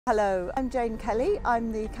Hello, I'm Cllr Kelly.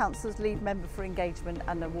 I'm the Council's lead member for engagement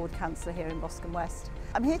and award councillor here in Boscombe West.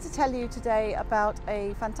 I'm here to tell you today about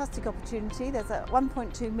a fantastic opportunity. There's a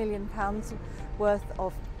 £1.2 million worth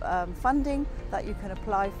of funding that you can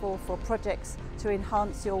apply for projects to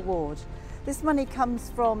enhance your ward. This money comes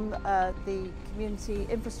from the Community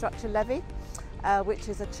Infrastructure Levy, which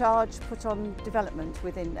is a charge put on development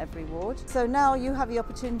within every ward. So now you have the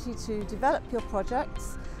opportunity to develop your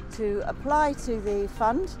projects, to apply to the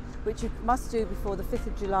fund, which you must do before the 5th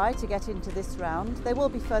of July to get into this round. There will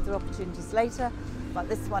be further opportunities later, but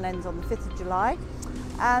this one ends on the 5th of July.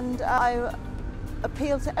 And I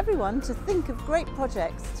appeal to everyone to think of great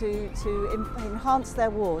projects to enhance their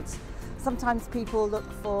wards. Sometimes people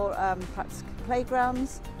look for perhaps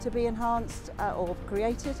playgrounds to be enhanced or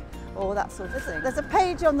created, or that sort of thing. There's a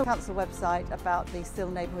page on the council website about the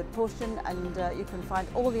CIL neighbourhood portion, and you can find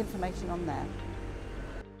all the information on there.